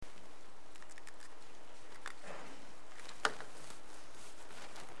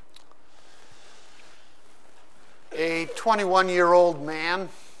21-year-old man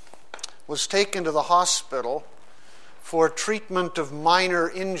was taken to the hospital for treatment of minor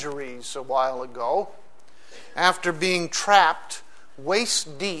injuries a while ago after being trapped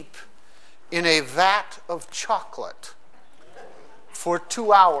waist deep in a vat of chocolate for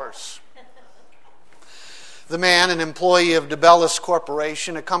 2 hours. The man, an employee of DeBellis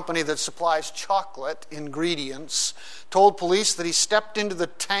Corporation, a company that supplies chocolate ingredients, told police that he stepped into the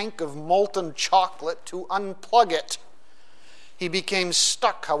tank of molten chocolate to unplug it. He became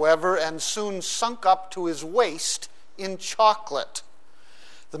stuck, however, and soon sunk up to his waist in chocolate.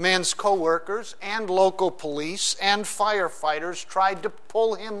 The man's co-workers and local police and firefighters tried to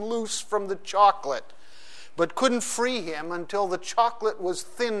pull him loose from the chocolate, but couldn't free him until the chocolate was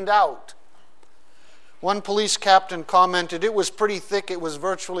thinned out. One police captain commented, "It was pretty thick, it was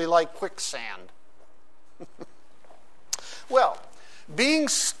virtually like quicksand." Well, being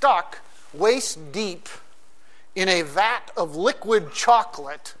stuck waist deep in a vat of liquid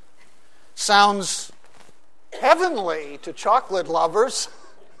chocolate sounds heavenly to chocolate lovers.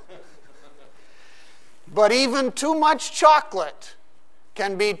 But even too much chocolate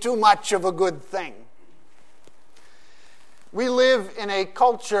can be too much of a good thing. We live in a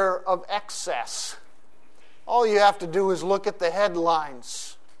culture of excess. All you have to do is look at the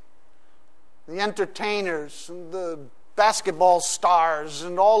headlines. The entertainers, and the basketball stars,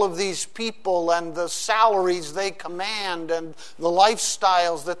 and all of these people, and the salaries they command, and the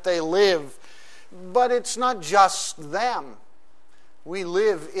lifestyles that they live. But it's not just them. We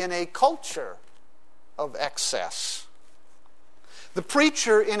live in a culture of excess. The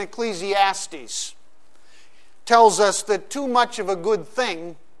preacher in Ecclesiastes tells us that too much of a good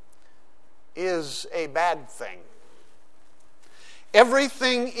thing is a bad thing.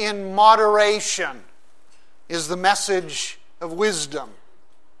 Everything in moderation is the message of wisdom.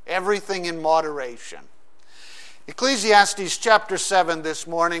 Everything in moderation. Ecclesiastes chapter 7 this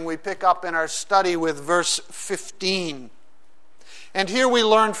morning, we pick up in our study with verse 15. And here we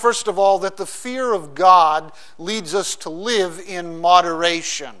learn, first of all, that the fear of God leads us to live in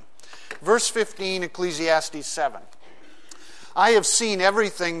moderation. Verse 15, Ecclesiastes 7. "I have seen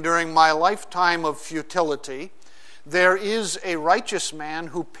everything during my lifetime of futility. There is a righteous man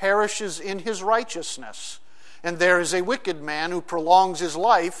who perishes in his righteousness, and there is a wicked man who prolongs his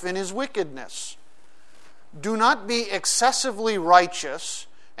life in his wickedness. Do not be excessively righteous,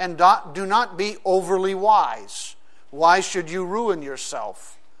 and do not be overly wise. Why should you ruin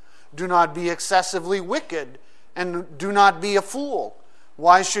yourself? Do not be excessively wicked, and do not be a fool.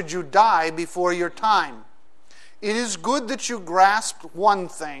 Why should you die before your time? It is good that you grasp one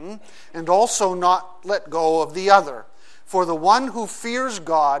thing, and also not let go of the other. For the one who fears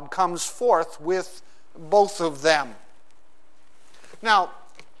God comes forth with both of them." Now,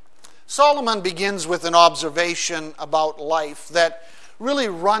 Solomon begins with an observation about life that really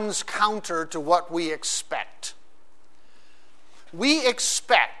runs counter to what we expect. We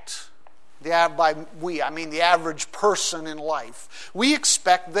expect, by we, I mean the average person in life, we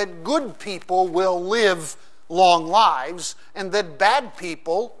expect that good people will live long lives and that bad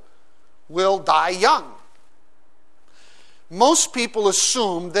people will die young. Most people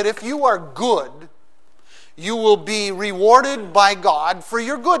assume that if you are good, you will be rewarded by God for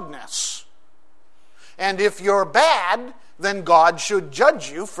your goodness. And if you're bad, then God should judge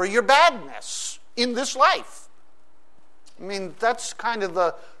you for your badness in this life. I mean, that's kind of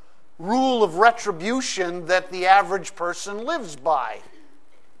the rule of retribution that the average person lives by.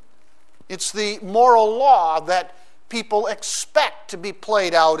 It's the moral law that people expect to be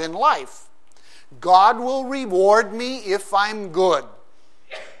played out in life. God will reward me if I'm good.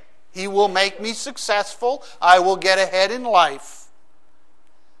 He will make me successful. I will get ahead in life.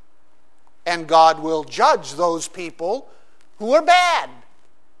 And God will judge those people who are bad.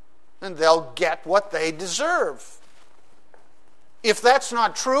 And they'll get what they deserve. If that's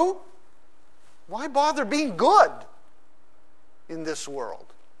not true, why bother being good in this world?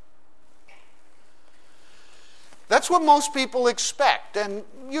 That's what most people expect. And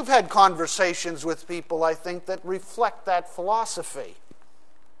you've had conversations with people, I think, that reflect that philosophy.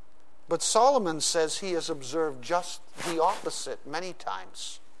 But Solomon says he has observed just the opposite many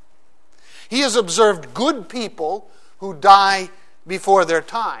times. He has observed good people who die before their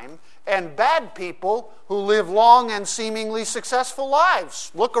time and bad people who live long and seemingly successful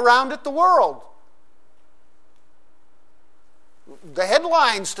lives. Look around at the world. The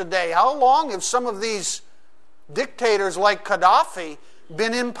headlines today, how long have some of these dictators like Gaddafi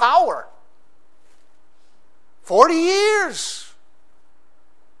been in power? 40 years.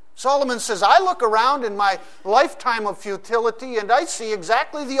 Solomon says, I look around in my lifetime of futility and I see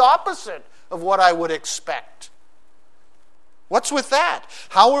exactly the opposite of what I would expect. What's with that?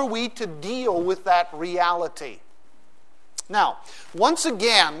 How are we to deal with that reality? Now, once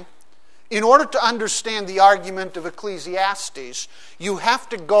again, in order to understand the argument of Ecclesiastes, you have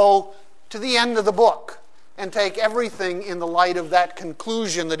to go to the end of the book and take everything in the light of that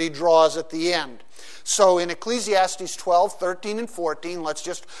conclusion that he draws at the end. So in Ecclesiastes 12, 13, and 14, let's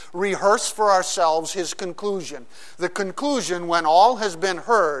just rehearse for ourselves his conclusion. The conclusion, when all has been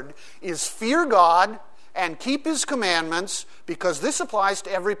heard, is fear God and keep his commandments, because this applies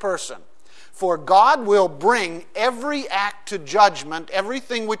to every person. For God will bring every act to judgment,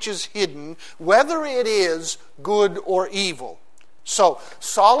 everything which is hidden, whether it is good or evil. So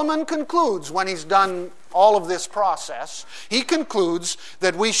Solomon concludes, when he's done all of this process, he concludes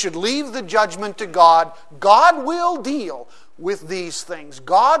that we should leave the judgment to God. God will deal with these things.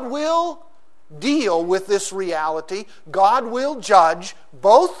 God will deal with this reality. God will judge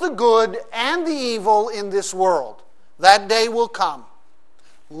both the good and the evil in this world. That day will come.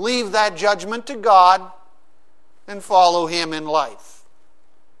 Leave that judgment to God and follow him in life.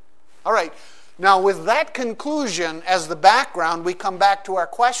 All right. Now, with that conclusion as the background, we come back to our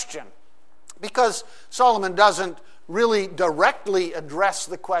question. Because Solomon doesn't really directly address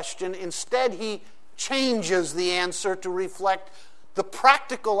the question. Instead, he changes the answer to reflect the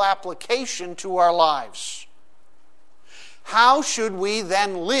practical application to our lives. How should we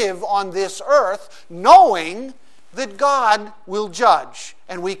then live on this earth knowing that God will judge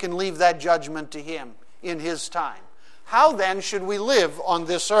and we can leave that judgment to him in his time? How then should we live on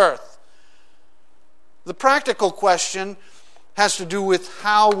this earth? The practical question has to do with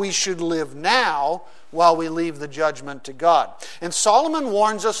how we should live now while we leave the judgment to God. And Solomon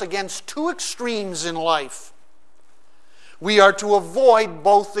warns us against two extremes in life. We are to avoid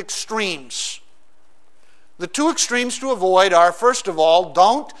both extremes. The two extremes to avoid are, first of all,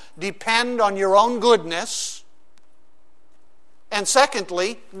 don't depend on your own goodness. And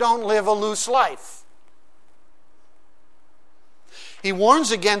secondly, don't live a loose life. He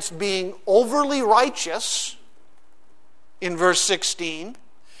warns against being overly righteous in verse 16,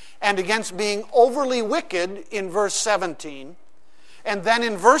 and against being overly wicked in verse 17. And then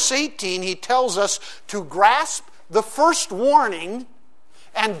in verse 18, he tells us to grasp the first warning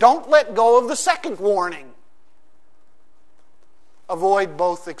and don't let go of the second warning. Avoid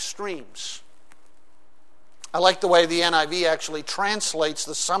both extremes. I like the way the NIV actually translates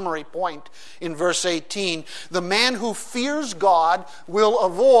the summary point in verse 18. The man who fears God will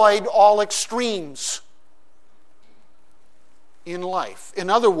avoid all extremes in life. In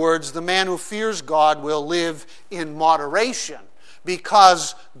other words, the man who fears God will live in moderation,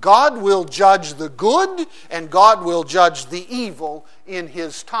 because God will judge the good and God will judge the evil in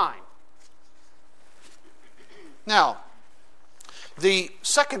his time. Now, the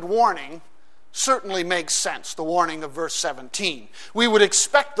second warning certainly makes sense, the warning of verse 17. We would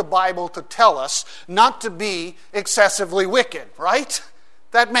expect the Bible to tell us not to be excessively wicked, right?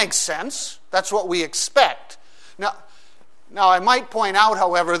 That makes sense. That's what we expect. Now, I might point out,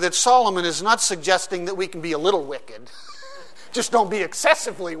 however, that Solomon is not suggesting that we can be a little wicked. Just don't be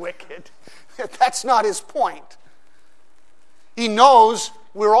excessively wicked. That's not his point. He knows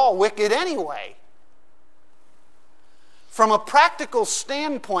we're all wicked anyway. From a practical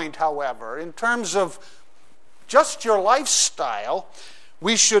standpoint, however, in terms of just your lifestyle,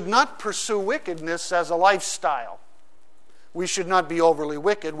 we should not pursue wickedness as a lifestyle. We should not be overly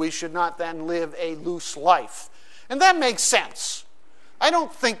wicked. We should not then live a loose life. And that makes sense. I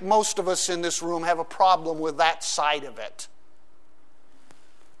don't think most of us in this room have a problem with that side of it.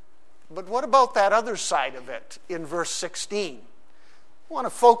 But what about that other side of it in verse 16? I want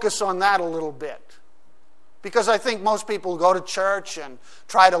to focus on that a little bit. Because I think most people who go to church and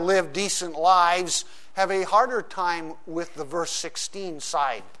try to live decent lives have a harder time with the verse 16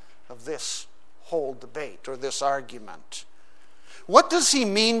 side of this whole debate or this argument. What does he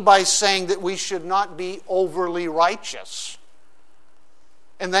mean by saying that we should not be overly righteous?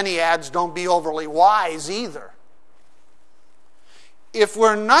 And then he adds, don't be overly wise either. If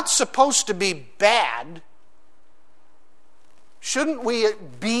we're not supposed to be bad, shouldn't we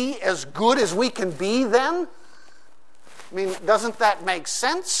be as good as we can be then? I mean, doesn't that make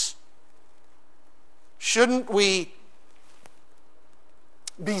sense? Shouldn't we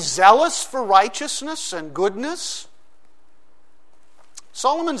be zealous for righteousness and goodness?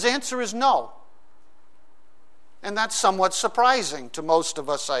 Solomon's answer is no. And that's somewhat surprising to most of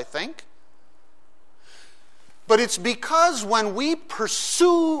us, I think. But it's because when we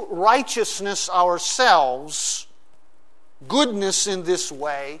pursue righteousness ourselves, goodness in this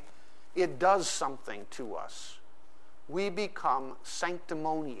way, it does something to us. We become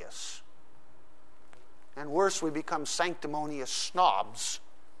sanctimonious. And worse, we become sanctimonious snobs.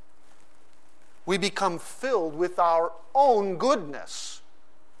 We become filled with our own goodness.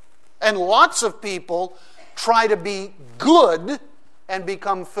 And lots of people try to be good and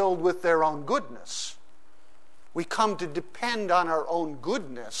become filled with their own goodness. We come to depend on our own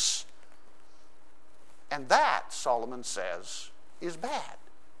goodness. And that, Solomon says, is bad.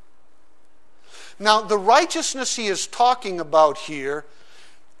 Now, the righteousness he is talking about here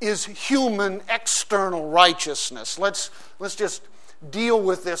is human external righteousness. Let's just deal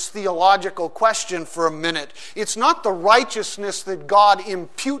with this theological question for a minute. It's not the righteousness that God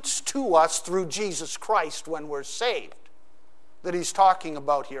imputes to us through Jesus Christ when we're saved that he's talking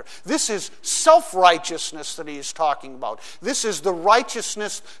about here. This is self-righteousness that he is talking about. This is the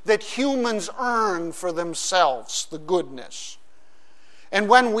righteousness that humans earn for themselves, the goodness. And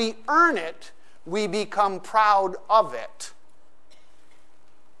when we earn it, we become proud of it.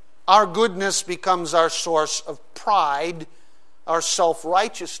 Our goodness becomes our source of pride. Our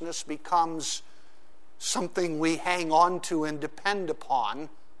self-righteousness becomes something we hang on to and depend upon.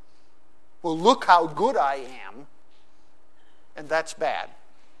 Well, look how good I am. And that's bad.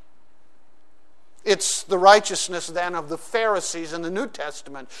 It's the righteousness then of the Pharisees in the New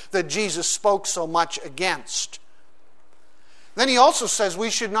Testament that Jesus spoke so much against. Then he also says we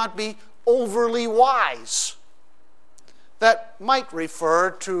should not be overly wise. That might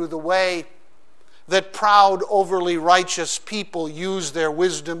refer to the way that proud, overly righteous people use their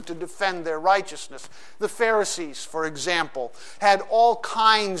wisdom to defend their righteousness. The Pharisees, for example, had all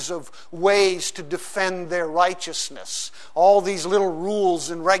kinds of ways to defend their righteousness. All these little rules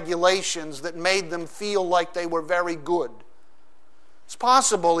and regulations that made them feel like they were very good. It's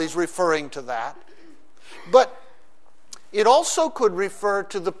possible he's referring to that. But it also could refer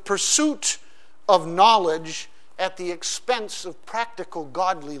to the pursuit of knowledge at the expense of practical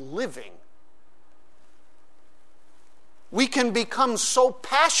godly living. We can become so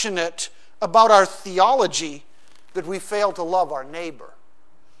passionate about our theology that we fail to love our neighbor.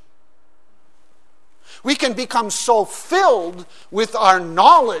 We can become so filled with our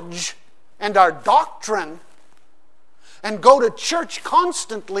knowledge and our doctrine and go to church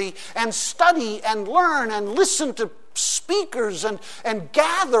constantly and study and learn and listen to speakers and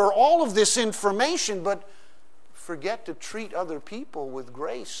gather all of this information, but forget to treat other people with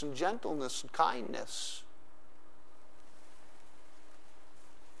grace and gentleness and kindness.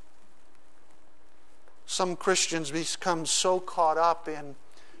 Some Christians become so caught up in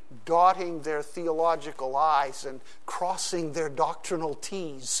dotting their theological I's and crossing their doctrinal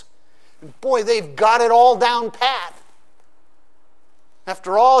T's. And boy, they've got it all down pat.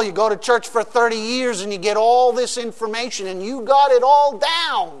 After all, you go to church for 30 years and you get all this information and you got it all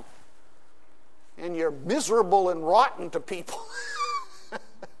down. And you're miserable and rotten to people.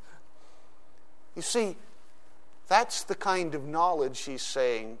 You see, that's the kind of knowledge he's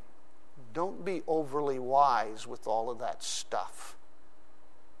saying. Don't be overly wise with all of that stuff.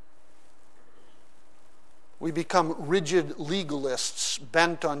 We become rigid legalists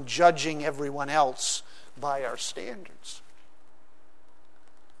bent on judging everyone else by our standards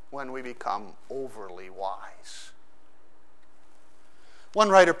when we become overly wise. One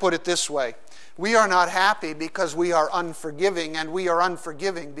writer put it this way: we are not happy because we are unforgiving, and we are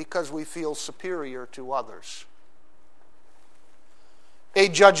unforgiving because we feel superior to others. A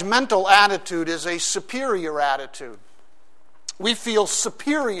judgmental attitude is a superior attitude. We feel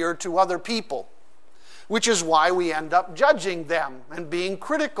superior to other people, which is why we end up judging them and being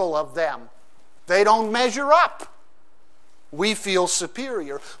critical of them. They don't measure up. We feel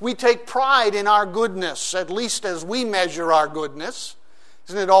superior. We take pride in our goodness, at least as we measure our goodness.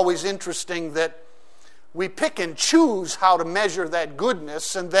 Isn't it always interesting that we pick and choose how to measure that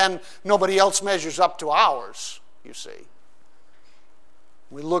goodness, and then nobody else measures up to ours, you see.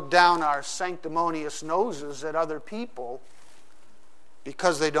 We look down our sanctimonious noses at other people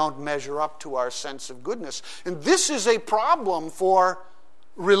because they don't measure up to our sense of goodness. And this is a problem for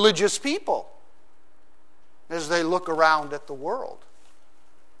religious people as they look around at the world.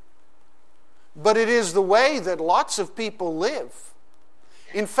 But it is the way that lots of people live.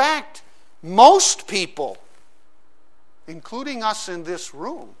 In fact, most people, including us in this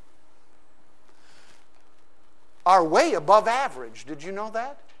room, are way above average. Did you know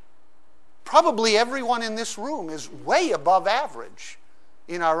that? Probably everyone in this room is way above average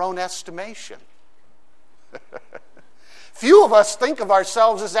in our own estimation. Few of us think of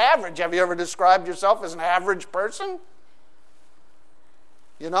ourselves as average. Have you ever described yourself as an average person?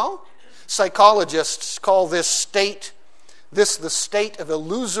 You know? Psychologists call this the state of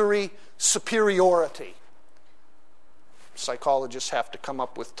illusory superiority. Psychologists have to come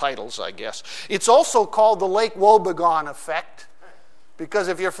up with titles, I guess. It's also called the Lake Wobegon effect, because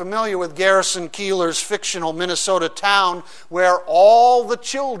if you're familiar with Garrison Keillor's fictional Minnesota town, where all the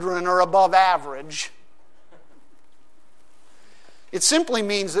children are above average, it simply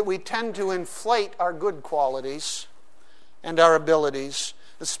means that we tend to inflate our good qualities and our abilities,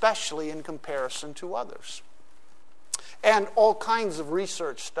 especially in comparison to others. And all kinds of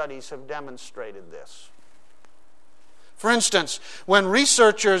research studies have demonstrated this. For instance, when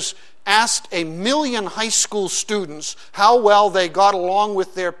researchers asked 1 million high school students how well they got along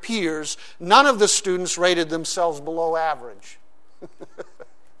with their peers, none of the students rated themselves below average.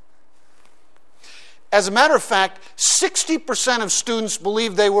 As a matter of fact, 60% of students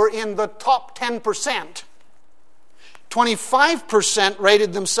believed they were in the top 10%. 25%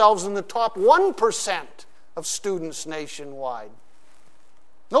 rated themselves in the top 1% of students nationwide.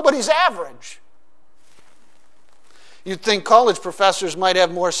 Nobody's average. You'd think college professors might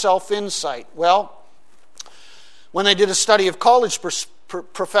have more self-insight. Well, when they did a study of college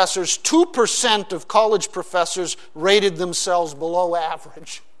professors, 2% of college professors rated themselves below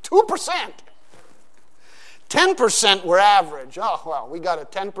average. 2%! 10% were average. Oh, well, we got a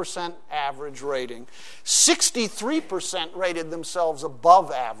 10% average rating. 63% rated themselves above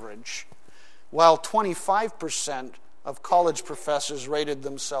average, while 25% of college professors rated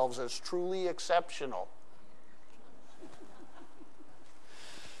themselves as truly exceptional.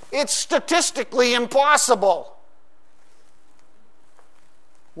 It's statistically impossible.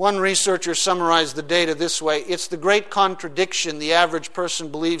 One researcher summarized the data this way: it's the great contradiction. The average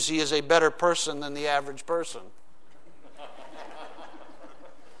person believes he is a better person than the average person.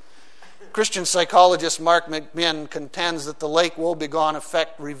 Christian psychologist Mark McMinn contends that the Lake Wobegon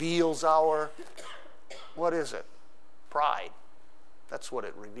effect reveals our, what is it? Pride. That's what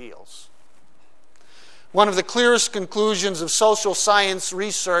it reveals. One of the clearest conclusions of social science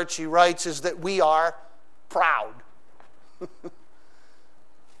research, he writes, is that we are proud.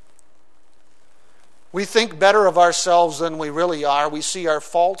 We think better of ourselves than we really are. We see our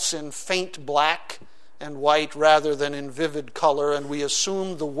faults in faint black and white rather than in vivid color, and we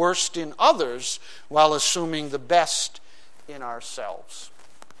assume the worst in others while assuming the best in ourselves.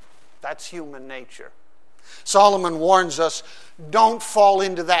 That's human nature. Solomon warns us, don't fall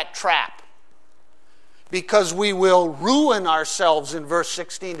into that trap, because we will ruin ourselves in verse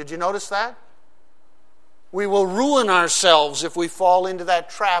 16. Did you notice that? We will ruin ourselves if we fall into that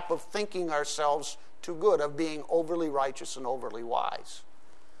trap of thinking ourselves too good, of being overly righteous and overly wise.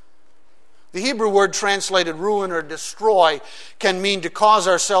 The Hebrew word translated ruin or destroy can mean to cause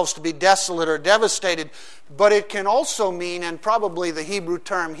ourselves to be desolate or devastated, but it can also mean, and probably the Hebrew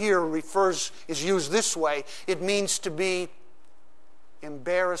term here is used this way, it means to be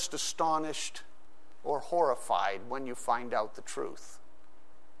embarrassed, astonished, or horrified when you find out the truth.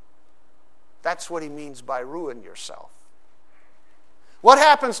 That's what he means by ruin yourself. What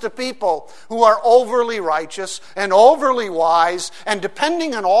happens to people who are overly righteous and overly wise and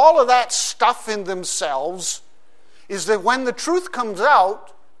depending on all of that stuff in themselves is that when the truth comes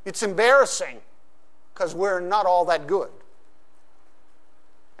out, it's embarrassing because we're not all that good.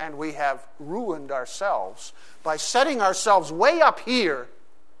 And we have ruined ourselves by setting ourselves way up here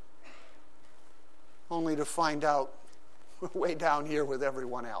only to find out we're way down here with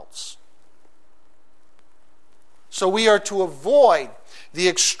everyone else. So we are to avoid the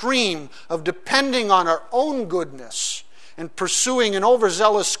extreme of depending on our own goodness and pursuing an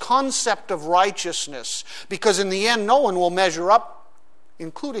overzealous concept of righteousness, because in the end no one will measure up,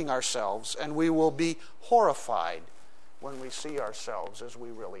 including ourselves, and we will be horrified when we see ourselves as we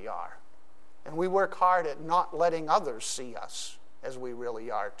really are. And we work hard at not letting others see us as we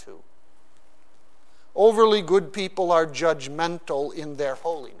really are too. Overly good people are judgmental in their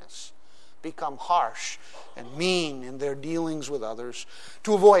holiness, become harsh and mean in their dealings with others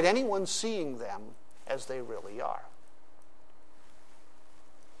to avoid anyone seeing them as they really are.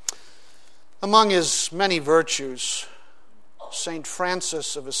 Among his many virtues, St.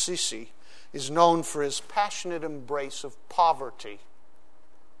 Francis of Assisi is known for his passionate embrace of poverty.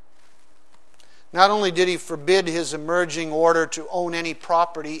 Not only did he forbid his emerging order to own any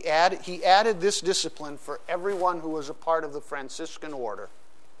property, he added this discipline for everyone who was a part of the Franciscan order.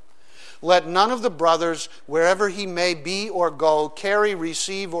 Let none of the brothers, wherever he may be or go, carry,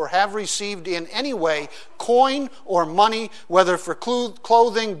 receive, or have received in any way coin or money, whether for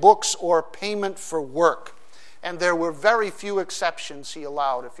clothing, books, or payment for work. And there were very few exceptions he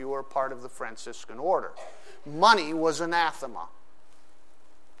allowed if you were part of the Franciscan order. Money was anathema.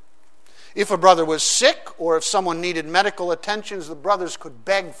 If a brother was sick or if someone needed medical attentions, the brothers could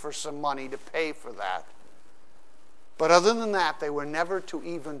beg for some money to pay for that. But other than that, they were never to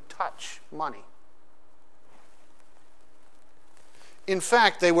even touch money. In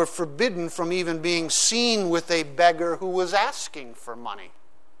fact, they were forbidden from even being seen with a beggar who was asking for money.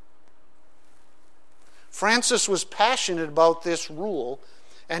 Francis was passionate about this rule,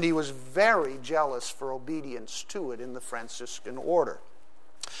 and he was very jealous for obedience to it in the Franciscan order.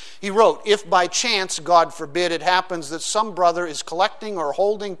 He wrote, "If by chance, God forbid, it happens that some brother is collecting or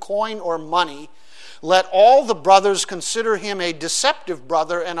holding coin or money, let all the brothers consider him a deceptive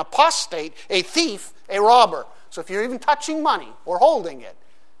brother, an apostate, a thief, a robber." So if you're even touching money or holding it,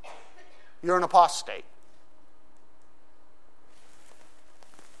 you're an apostate.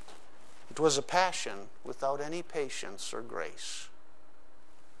 It was a passion without any patience or grace.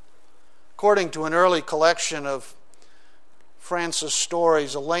 According to an early collection of Francis'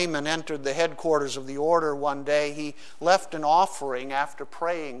 stories, a layman entered the headquarters of the order one day. He left an offering after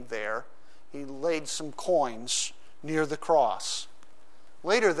praying there. He laid some coins near the cross.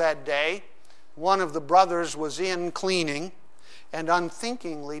 Later that day, one of the brothers was in cleaning and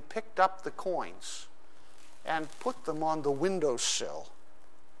unthinkingly picked up the coins and put them on the windowsill.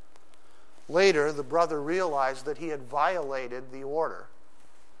 Later, the brother realized that he had violated the order,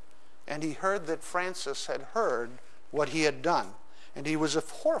 and he heard that Francis had heard what he had done, and he was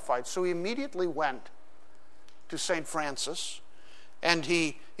horrified. So he immediately went to St. Francis, and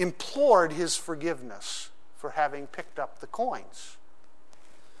he implored his forgiveness for having picked up the coins.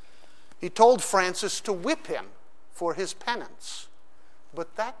 He told Francis to whip him for his penance,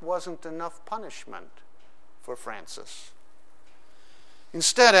 but that wasn't enough punishment for Francis.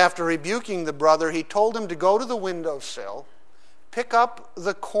 Instead, after rebuking the brother, he told him to go to the windowsill, pick up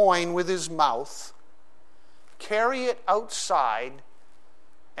the coin with his mouth, carry it outside,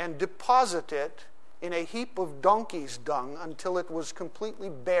 and deposit it in a heap of donkey's dung until it was completely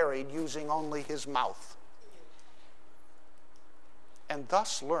buried using only his mouth. And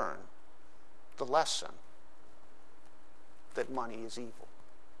thus learn the lesson that money is evil.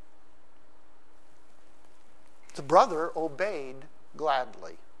 The brother obeyed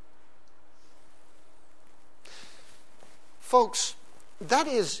gladly. Folks, that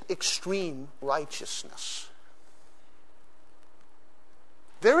is extreme righteousness.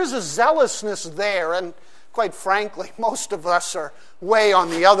 There is a zealousness there, and quite frankly, most of us are way on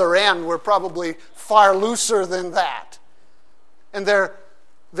the other end. We're probably far looser than that. And there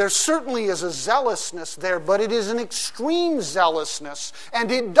certainly is a zealousness there, but it is an extreme zealousness,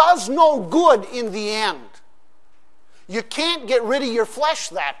 and it does no good in the end. You can't get rid of your flesh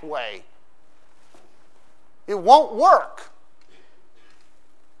that way. It won't work.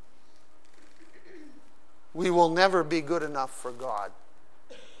 We will never be good enough for God.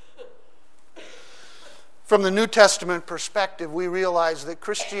 From the New Testament perspective, we realize that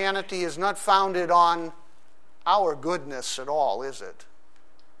Christianity is not founded on our goodness at all, is it?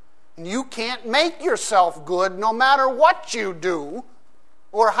 And you can't make yourself good no matter what you do,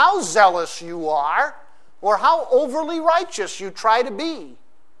 or how zealous you are, or how overly righteous you try to be.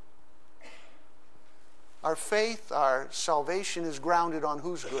 Our faith, our salvation is grounded on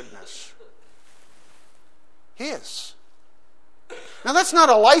whose goodness? His. Now that's not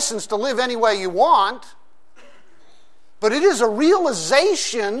a license to live any way you want, but it is a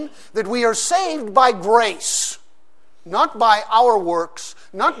realization that we are saved by grace, not by our works,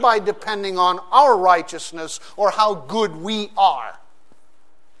 not by depending on our righteousness or how good we are.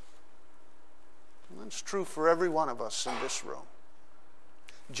 And that's true for every one of us in this room.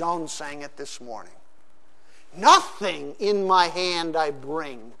 Joan sang it this morning. Nothing in my hand I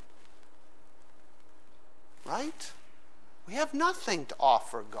bring. Right? We have nothing to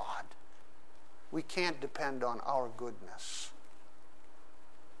offer God. We can't depend on our goodness.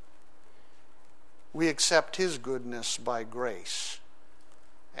 We accept His goodness by grace,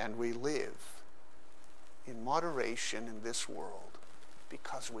 and we live in moderation in this world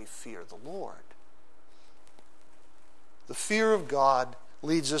because we fear the Lord. The fear of God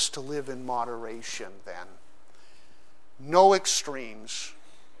leads us to live in moderation then. No extremes.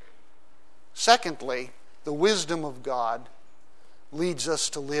 Secondly, the wisdom of God leads us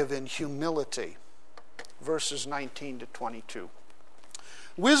to live in humility. Verses 19 to 22.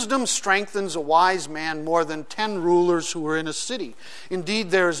 Wisdom strengthens a wise man more than 10 rulers who are in a city. Indeed,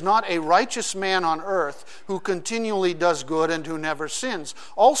 there is not a righteous man on earth who continually does good and who never sins.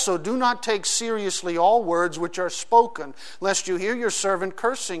 Also, do not take seriously all words which are spoken, lest you hear your servant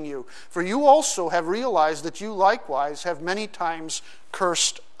cursing you. For you also have realized that you likewise have many times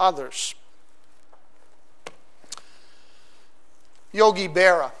cursed others. Yogi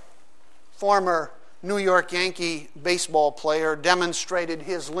Berra, former New York Yankee baseball player, demonstrated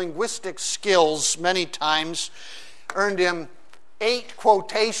his linguistic skills many times earned him 8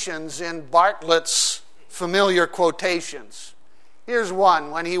 quotations in Bartlett's familiar quotations. Here's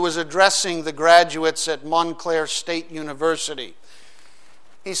one when he was addressing the graduates at Montclair State University.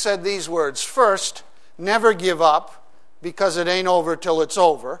 He said these words: "First, never give up, because it ain't over till it's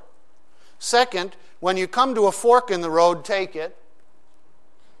over. Second, when you come to a fork in the road, take it.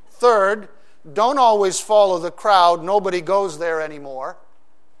 Third, don't always follow the crowd. Nobody goes there anymore.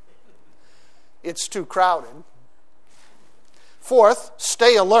 It's too crowded. Fourth,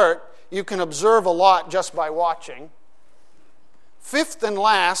 stay alert. You can observe a lot just by watching. Fifth and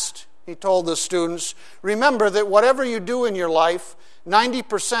last," he told the students, "remember that whatever you do in your life,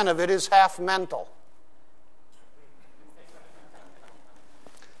 90% of it is half mental."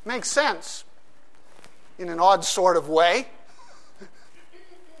 Makes sense in an odd sort of way.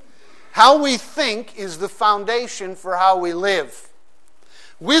 How we think is the foundation for how we live.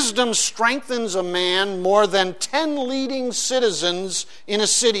 Wisdom strengthens a man more than 10 leading citizens in a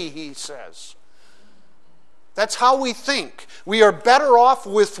city, he says. That's how we think. We are better off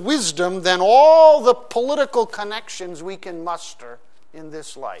with wisdom than all the political connections we can muster in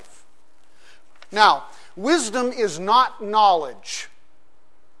this life. Now, wisdom is not knowledge.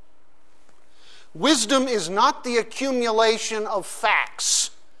 Wisdom is not the accumulation of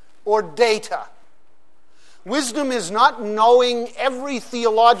facts or data. Wisdom is not knowing every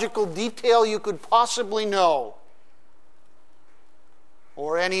theological detail you could possibly know,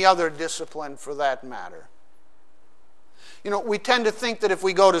 or any other discipline for that matter. You know, we tend to think that if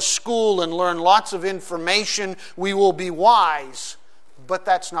we go to school and learn lots of information, we will be wise, but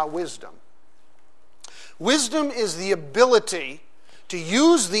that's not wisdom. Wisdom is the ability to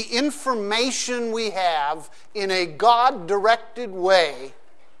use the information we have in a God-directed way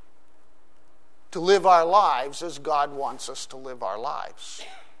to live our lives as God wants us to live our lives.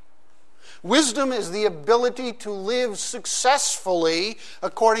 Wisdom is the ability to live successfully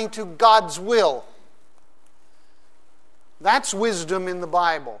according to God's will. That's wisdom in the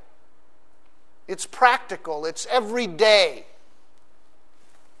Bible. It's practical. It's everyday.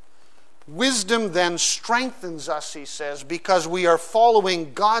 Wisdom then strengthens us, he says, because we are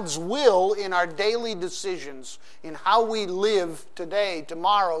following God's will in our daily decisions, in how we live today,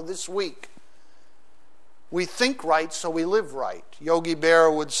 tomorrow, this week. We think right, so we live right. Yogi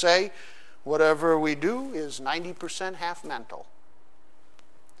Berra would say, whatever we do is 90% half mental.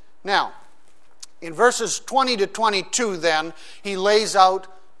 Now, in verses 20 to 22, then, he lays out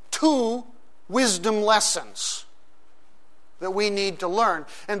 2 wisdom lessons that we need to learn.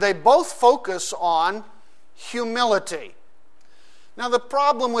 And they both focus on humility. Now, the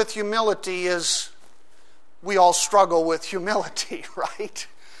problem with humility is we all struggle with humility, right?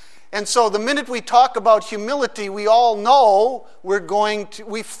 And so the minute we talk about humility, we all know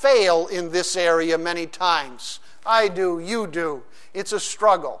we fail in this area many times. I do, you do. It's a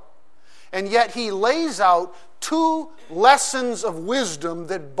struggle. And yet he lays out 2 lessons of wisdom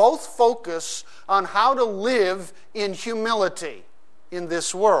that both focus on how to live in humility in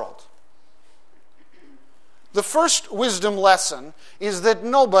this world. The first wisdom lesson is that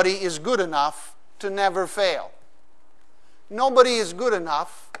nobody is good enough to never fail. Nobody is good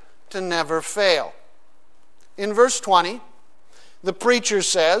enough to never fail. In verse 20, the preacher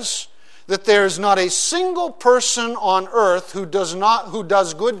says that there is not a single person on earth who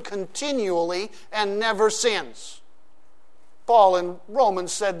does good continually and never sins. Paul in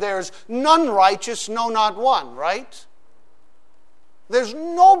Romans said there's none righteous, no, not one, right? There's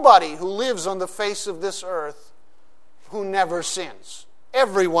nobody who lives on the face of this earth who never sins.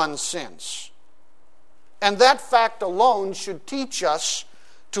 Everyone sins. And that fact alone should teach us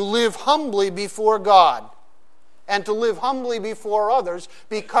to live humbly before God and to live humbly before others,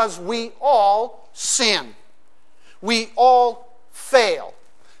 because we all sin. We all fail.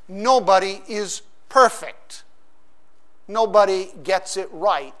 Nobody is perfect. Nobody gets it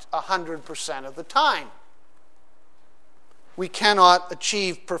right 100% of the time. We cannot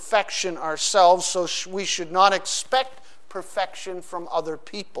achieve perfection ourselves, so we should not expect perfection from other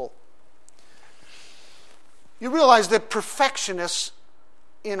people. You realize that perfectionists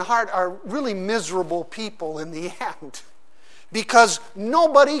in heart are really miserable people in the end, because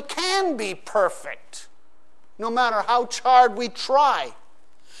nobody can be perfect, no matter how hard we try.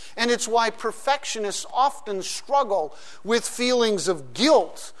 And it's why perfectionists often struggle with feelings of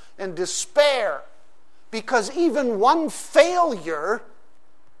guilt and despair, because even one failure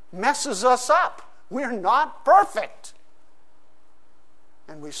messes us up. We're not perfect.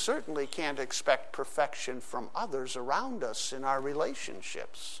 And we certainly can't expect perfection from others around us in our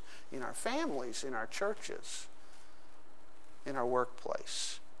relationships, in our families, in our churches, in our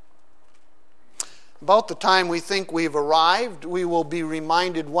workplace. About the time we think we've arrived, we will be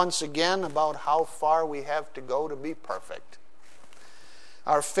reminded once again about how far we have to go to be perfect.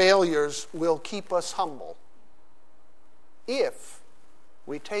 Our failures will keep us humble if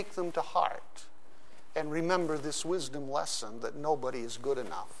we take them to heart and remember this wisdom lesson that nobody is good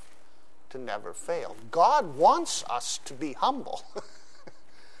enough to never fail. God wants us to be humble.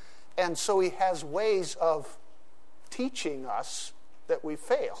 And so He has ways of teaching us that we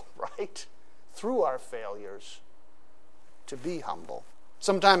fail, right? Through our failures, to be humble.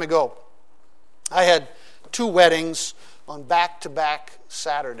 Some time ago, I had 2 weddings on back-to-back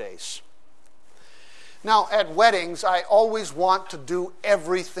Saturdays. Now, at weddings, I always want to do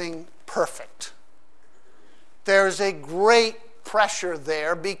everything perfect. There's a great pressure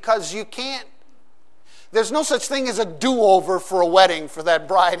there because there's no such thing as a do-over for a wedding for that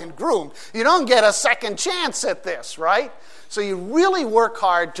bride and groom. You don't get a second chance at this, right? So you really work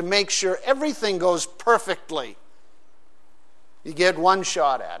hard to make sure everything goes perfectly. You get one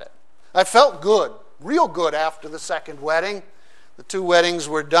shot at it. I felt good, real good after the second wedding. The 2 weddings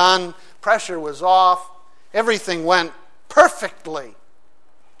were done. Pressure was off. Everything went perfectly.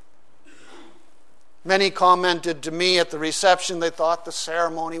 Many commented to me at the reception they thought the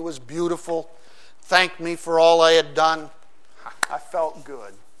ceremony was beautiful, thanked me for all I had done. I felt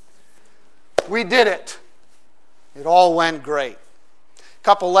good. We did it. It all went great.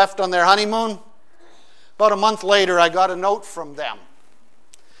 Couple left on their honeymoon. About a month later, I got a note from them.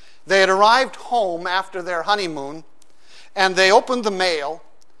 They had arrived home after their honeymoon, and they opened the mail,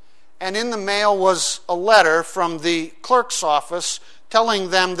 and in the mail was a letter from the clerk's office telling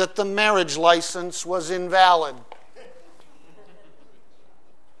them that the marriage license was invalid.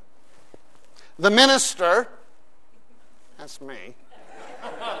 The minister, that's me,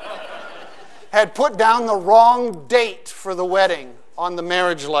 had put down the wrong date for the wedding on the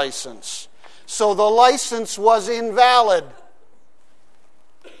marriage license. So the license was invalid.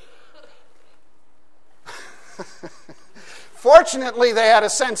 Fortunately, they had a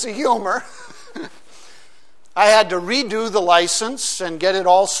sense of humor. I had to redo the license and get it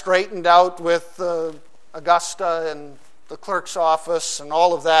all straightened out with Augusta and the clerk's office and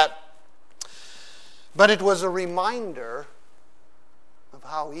all of that. But it was a reminder of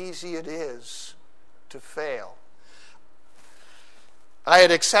how easy it is to fail. I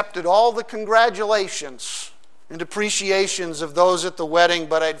had accepted all the congratulations and appreciations of those at the wedding,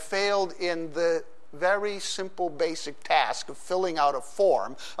 but I'd failed in the very simple, basic task of filling out a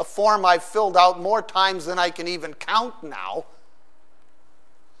form I've filled out more times than I can even count now.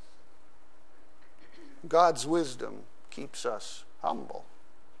 God's wisdom keeps us humble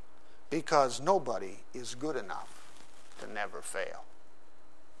because nobody is good enough to never fail.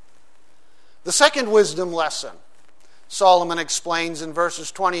 The second wisdom lesson, Solomon explains in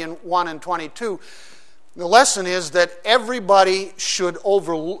verses 21 and 22, the lesson is that everybody should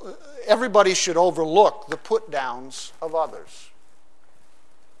overlook the put-downs of others.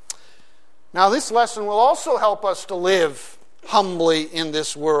 Now, this lesson will also help us to live humbly in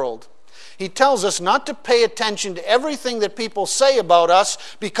this world. He tells us not to pay attention to everything that people say about us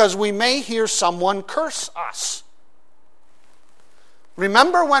because we may hear someone curse us.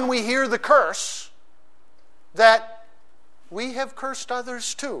 Remember when we hear the curse that we have cursed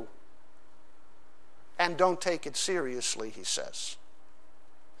others too. And don't take it seriously, he says.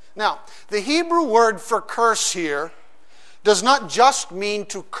 Now, the Hebrew word for curse here does not just mean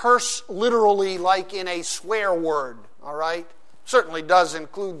to curse literally like in a swear word, all right? Certainly does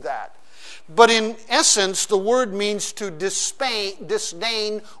include that. But in essence, the word means to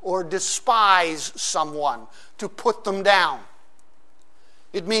disdain or despise someone, to put them down.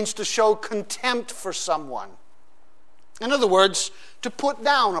 It means to show contempt for someone. In other words, to put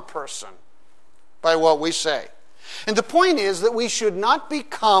down a person by what we say. And the point is that we should not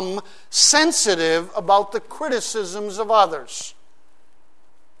become sensitive about the criticisms of others.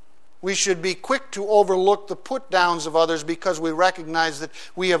 We should be quick to overlook the put-downs of others because we recognize that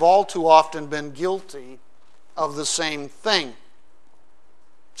we have all too often been guilty of the same thing.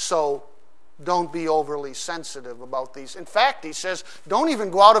 So, don't be overly sensitive about these. In fact, he says, don't even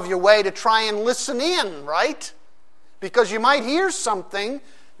go out of your way to try and listen in, right? Because you might hear something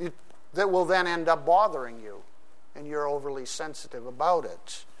that will then end up bothering you, and you're overly sensitive about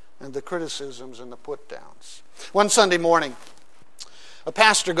it, and the criticisms and the put-downs. One Sunday morning, a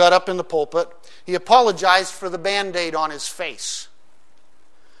pastor got up in the pulpit. He apologized for the Band-Aid on his face.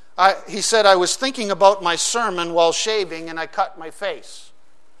 He said, I was thinking about my sermon while shaving, and I cut my face.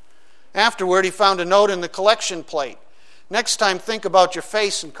 Afterward, he found a note in the collection plate. Next time, think about your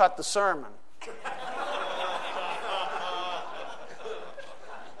face and cut the sermon.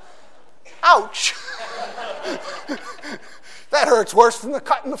 Ouch! That hurts worse than the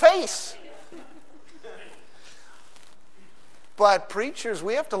cut in the face. But preachers,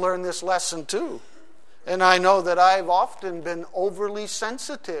 we have to learn this lesson too. And I know that I've often been overly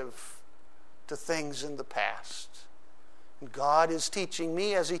sensitive to things in the past. And God is teaching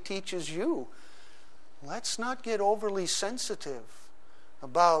me as He teaches you. Let's not get overly sensitive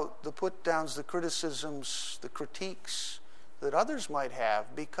about the put-downs, the criticisms, the critiques that others might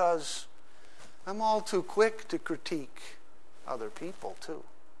have, because I'm all too quick to critique other people too.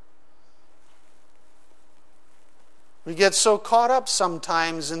 We get so caught up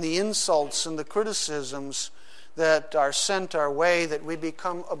sometimes in the insults and the criticisms that are sent our way that we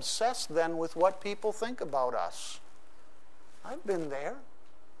become obsessed then with what people think about us. I've been there.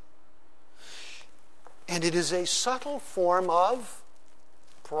 And it is a subtle form of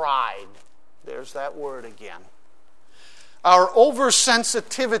pride. There's that word again. Our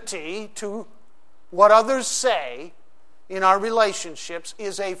oversensitivity to what others say in our relationships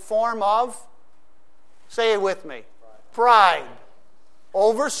is a form of, say it with me, pride.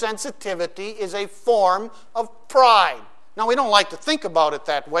 Oversensitivity is a form of pride. Now, we don't like to think about it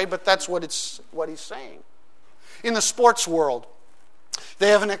that way, but that's what he's saying. In the sports world, they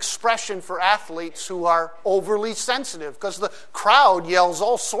have an expression for athletes who are overly sensitive because the crowd yells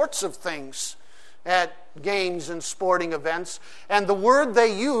all sorts of things at games and sporting events, and the word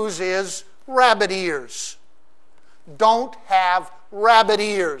they use is rabbit ears. Don't have rabbit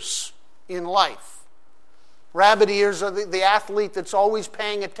ears in life. Rabbit ears are the athlete that's always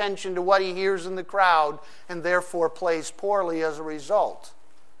paying attention to what he hears in the crowd and therefore plays poorly as a result.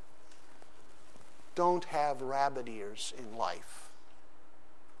 Don't have rabbit ears in life.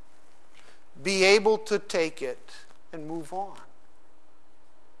 Be able to take it and move on.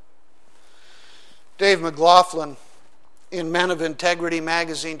 Dave McLaughlin in Men of Integrity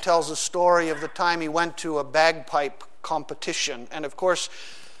magazine tells a story of the time he went to a bagpipe competition. And of course,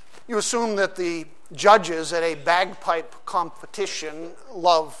 you assume that the judges at a bagpipe competition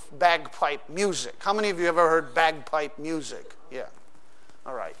love bagpipe music. How many of you have ever heard bagpipe music? Yeah.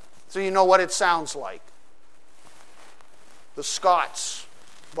 All right. So you know what it sounds like. The Scots,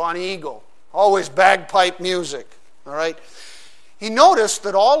 Bonnie Eagle, always bagpipe music. All right. He noticed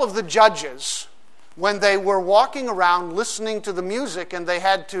that all of the judges, when they were walking around listening to the music and they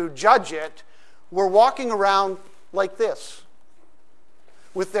had to judge it, were walking around like this,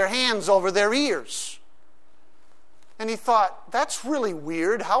 with their hands over their ears. And he thought, that's really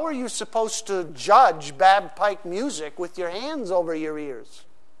weird. How are you supposed to judge bagpipe music with your hands over your ears?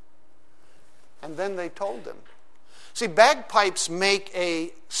 And then they told him. See, bagpipes make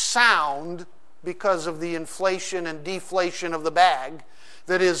a sound because of the inflation and deflation of the bag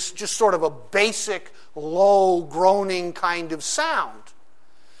that is just sort of a basic, low, groaning kind of sound.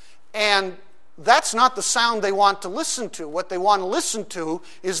 And that's not the sound they want to listen to. What they want to listen to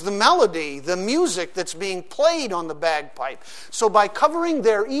is the melody, the music that's being played on the bagpipe. So by covering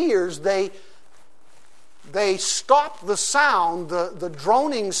their ears, they stop the sound, the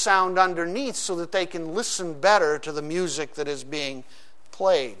droning sound underneath, so that they can listen better to the music that is being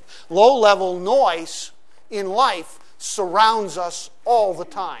played. Low-level noise in life surrounds us all the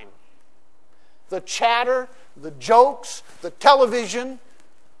time. The chatter, the jokes, the television,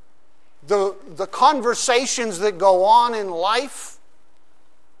 the conversations that go on in life.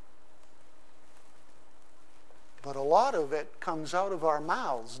 But a lot of it comes out of our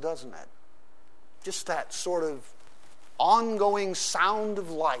mouths, doesn't it? Just that sort of ongoing sound of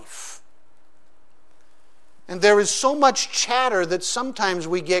life. And there is so much chatter that sometimes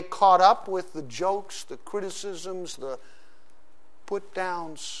we get caught up with the jokes, the criticisms, the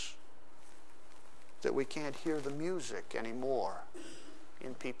put-downs, that we can't hear the music anymore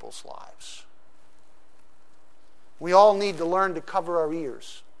in people's lives. We all need to learn to cover our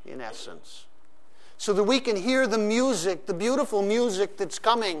ears, in essence, so that we can hear the music, the beautiful music that's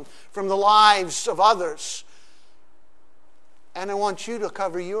coming from the lives of others. And I want you to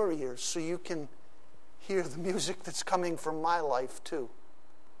cover your ears so you can hear the music that's coming from my life too.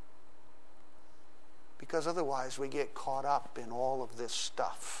 Because otherwise we get caught up in all of this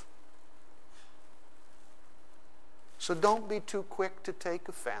stuff. So don't be too quick to take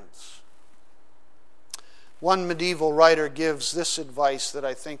offense. One medieval writer gives this advice that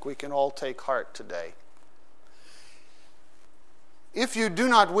I think we can all take heart today. If you do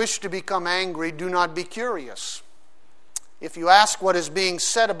not wish to become angry, do not be curious. If you ask what is being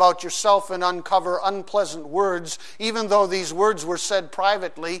said about yourself and uncover unpleasant words, even though these words were said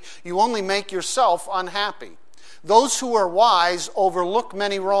privately, you only make yourself unhappy. Those who are wise overlook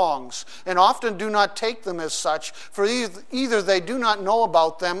many wrongs, and often do not take them as such, for either they do not know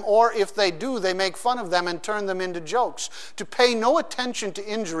about them, or if they do, they make fun of them and turn them into jokes. To pay no attention to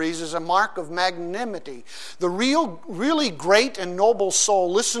injuries is a mark of magnanimity. The really great and noble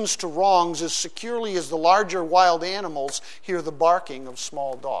soul listens to wrongs as securely as the larger wild animals hear the barking of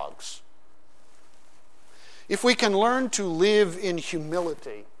small dogs. If we can learn to live in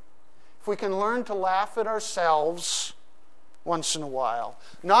humility, if we can learn to laugh at ourselves once in a while,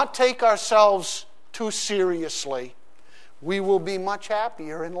 not take ourselves too seriously, we will be much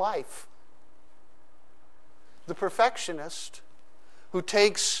happier in life. The perfectionist who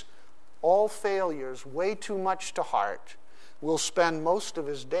takes all failures way too much to heart will spend most of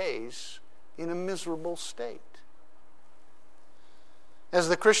his days in a miserable state. As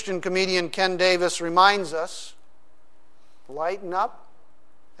the Christian comedian Ken Davis reminds us, lighten up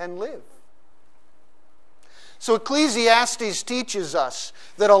and live. So Ecclesiastes teaches us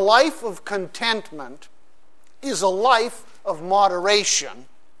that a life of contentment is a life of moderation,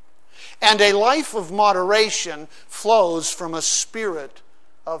 and a life of moderation flows from a spirit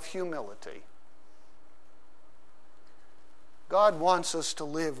of humility. God wants us to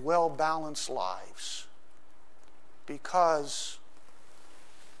live well-balanced lives because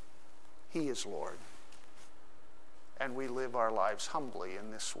He is Lord, and we live our lives humbly in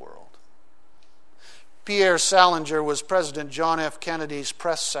this world. Pierre Salinger was President John F. Kennedy's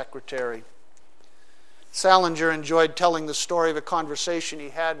press secretary. Salinger enjoyed telling the story of a conversation he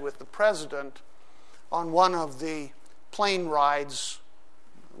had with the president on one of the plane rides,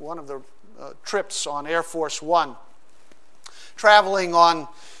 one of the trips on Air Force One. Traveling on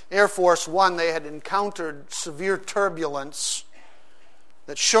Air Force One, they had encountered severe turbulence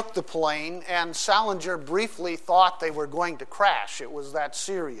that shook the plane, and Salinger briefly thought they were going to crash. It was that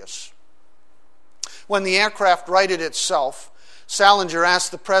serious. When the aircraft righted itself, Salinger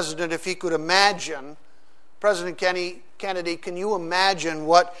asked the president if he could imagine, President Kennedy, can you imagine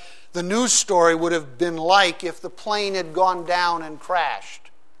what the news story would have been like if the plane had gone down and crashed?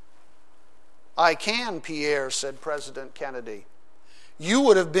 I can, Pierre, said President Kennedy. You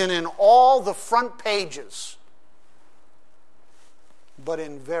would have been in all the front pages, but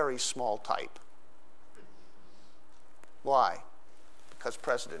in very small type. Why? Because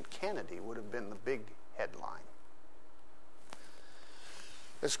President Kennedy would have been the big headline.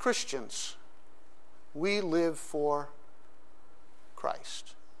 As Christians, we live for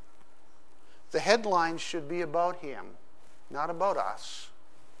Christ. The headlines should be about Him, not about us.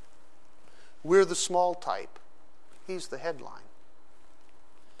 We're the small type. He's the headline.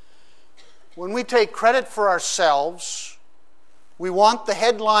 When we take credit for ourselves, we want the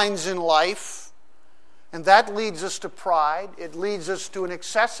headlines in life, and that leads us to pride. It leads us to an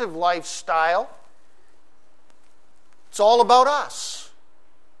excessive lifestyle. It's all about us.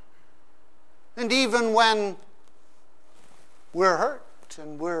 And even when we're hurt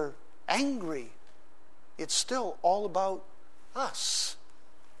and we're angry, it's still all about us.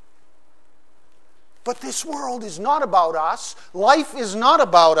 But this world is not about us. Life is not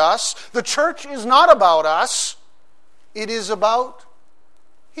about us. The church is not about us. It is about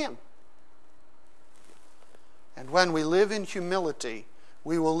Him. And when we live in humility,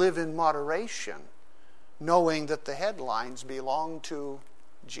 we will live in moderation, knowing that the headlines belong to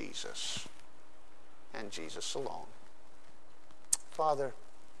Jesus and Jesus alone. Father,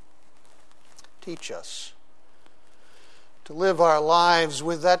 teach us to live our lives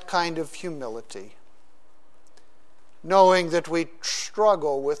with that kind of humility, knowing that we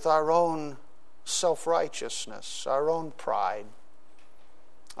struggle with our own self-righteousness, our own pride,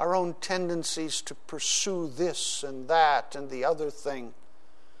 our own tendencies to pursue this and that and the other thing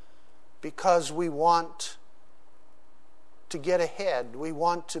because we want to get ahead. We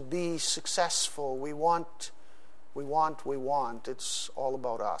want to be successful. We want. It's all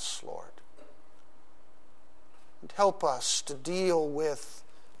about us, Lord. And help us to deal with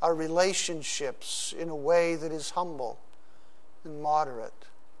our relationships in a way that is humble and moderate.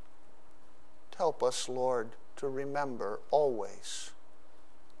 Help us, Lord, to remember always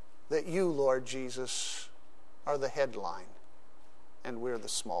that You, Lord Jesus, are the headline and we're the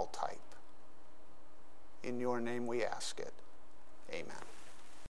small type. In Your name we ask it. Amen.